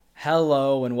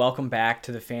Hello and welcome back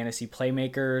to the Fantasy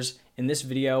Playmakers. In this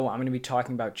video, I'm going to be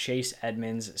talking about Chase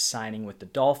Edmonds signing with the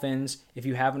Dolphins. If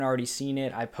you haven't already seen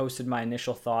it, I posted my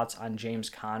initial thoughts on James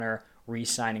Conner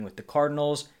re-signing with the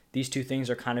Cardinals. These two things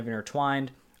are kind of intertwined,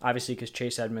 obviously because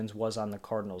Chase Edmonds was on the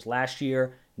Cardinals last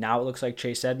year. Now it looks like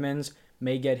Chase Edmonds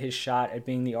may get his shot at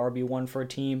being the RB1 for a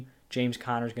team. James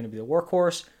Conner is going to be the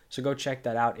workhorse, so go check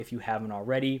that out if you haven't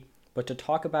already. But to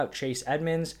talk about Chase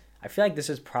Edmonds, I feel like this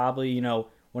is probably,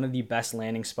 one of the best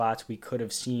landing spots we could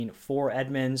have seen for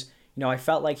Edmonds. I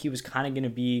felt like he was kind of going to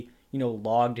be,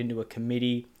 logged into a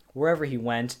committee wherever he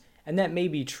went. And that may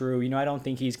be true. I don't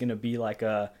think he's going to be like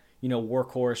a,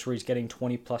 workhorse where he's getting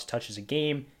 20 plus touches a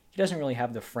game. He doesn't really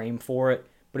have the frame for it.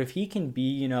 But if he can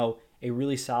be, a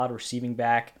really solid receiving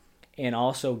back and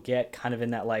also get kind of in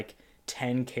that like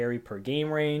 10 carry per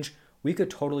game range, we could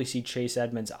totally see Chase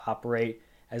Edmonds operate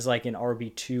as like an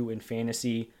RB2 in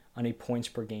fantasy on a points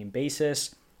per game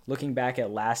basis. Looking back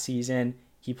at last season,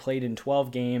 he played in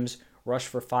 12 games, rushed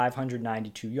for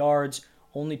 592 yards,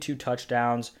 only 2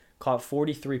 touchdowns, caught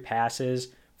 43 passes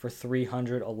for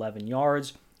 311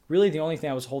 yards. Really, the only thing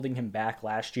that was holding him back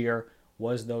last year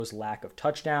was those lack of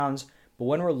touchdowns. But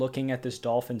when we're looking at this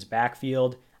Dolphins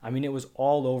backfield, it was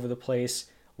all over the place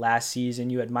last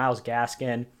season. You had Myles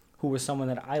Gaskin, who was someone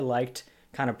that I liked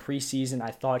kind of preseason.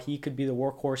 I thought he could be the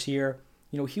workhorse here.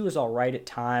 He was all right at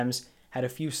times, had a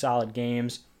few solid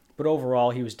games, but overall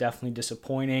he was definitely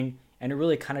disappointing, and it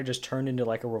really kind of just turned into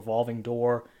like a revolving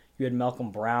door. You had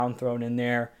Malcolm Brown thrown in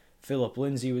there. Phillip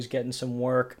Lindsay was getting some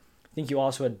work. I think you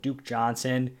also had Duke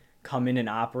Johnson come in and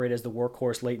operate as the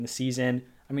workhorse late in the season.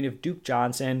 If Duke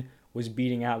Johnson was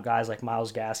beating out guys like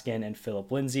Myles Gaskin and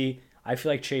Phillip Lindsay, I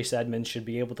feel like Chase Edmonds should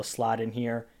be able to slot in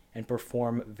here and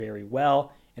perform very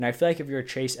well. And I feel like if you're a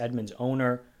Chase Edmonds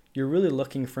owner, you're really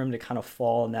looking for him to kind of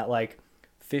fall in that like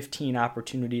 15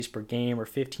 opportunities per game or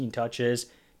 15 touches,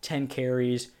 10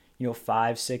 carries,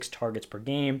 5-6 targets per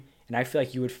game. And I feel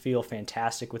like you would feel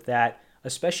fantastic with that,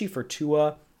 especially for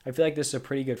Tua. I feel like this is a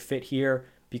pretty good fit here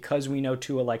because we know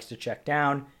Tua likes to check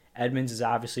down. Edmonds is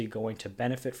obviously going to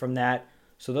benefit from that.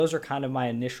 So those are kind of my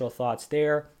initial thoughts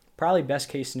there. Probably best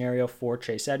case scenario for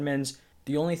Chase Edmonds.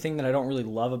 The only thing that I don't really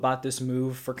love about this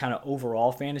move for kind of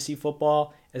overall fantasy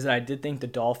football is that I did think the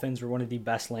Dolphins were one of the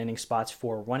best landing spots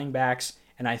for running backs.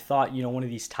 And I thought, one of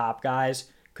these top guys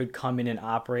could come in and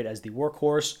operate as the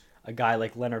workhorse. A guy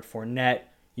like Leonard Fournette,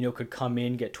 could come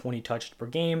in, get 20 touches per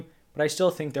game. But I still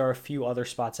think there are a few other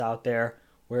spots out there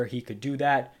where he could do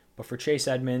that. But for Chase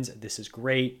Edmonds, this is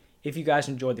great. If you guys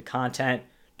enjoyed the content,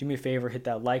 do me a favor, hit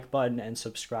that like button and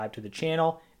subscribe to the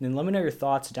channel. And then let me know your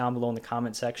thoughts down below in the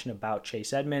comment section about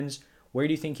Chase Edmonds. Where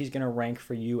do you think he's going to rank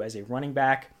for you as a running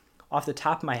back? Off the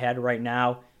top of my head right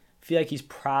now, I feel like he's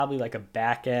probably like a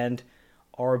back end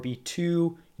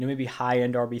RB2, maybe high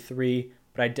end RB3,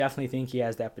 but I definitely think he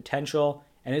has that potential.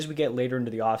 And as we get later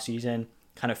into the offseason,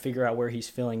 kind of figure out where he's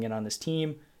filling in on this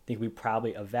team, I think we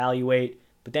probably evaluate.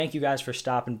 But thank you guys for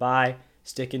stopping by,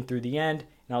 sticking through the end,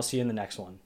 and I'll see you in the next one.